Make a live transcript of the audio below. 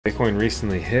Bitcoin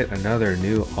recently hit another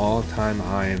new all-time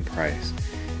high in price.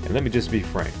 And let me just be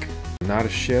frank, I'm not a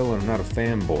shill and I'm not a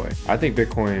fanboy. I think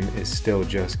Bitcoin is still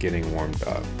just getting warmed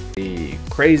up. The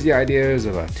crazy ideas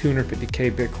of a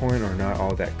 250k Bitcoin are not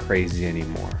all that crazy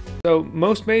anymore. So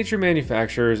most major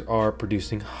manufacturers are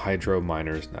producing hydro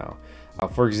miners now.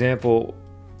 For example,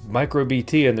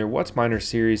 MicroBT and their WhatsMiner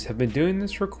series have been doing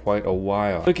this for quite a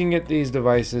while. Looking at these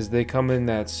devices, they come in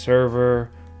that server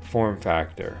form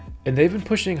factor. And they've been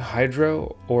pushing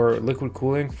hydro or liquid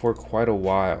cooling for quite a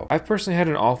while. I've personally had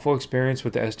an awful experience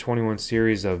with the S21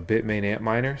 series of Bitmain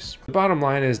Antminers. The bottom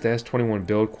line is the S21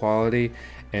 build quality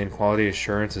and quality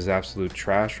assurance is absolute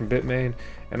trash from Bitmain,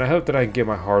 and I hope that I can get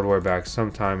my hardware back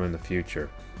sometime in the future.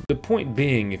 The point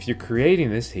being, if you're creating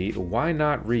this heat, why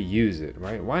not reuse it,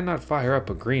 right? Why not fire up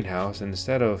a greenhouse, and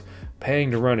instead of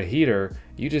paying to run a heater,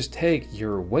 you just take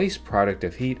your waste product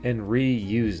of heat and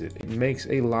reuse it. It makes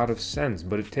a lot of sense,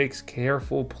 but it takes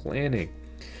careful planning.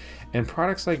 And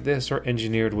products like this are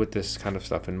engineered with this kind of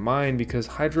stuff in mind because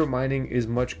hydro mining is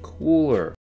much cooler.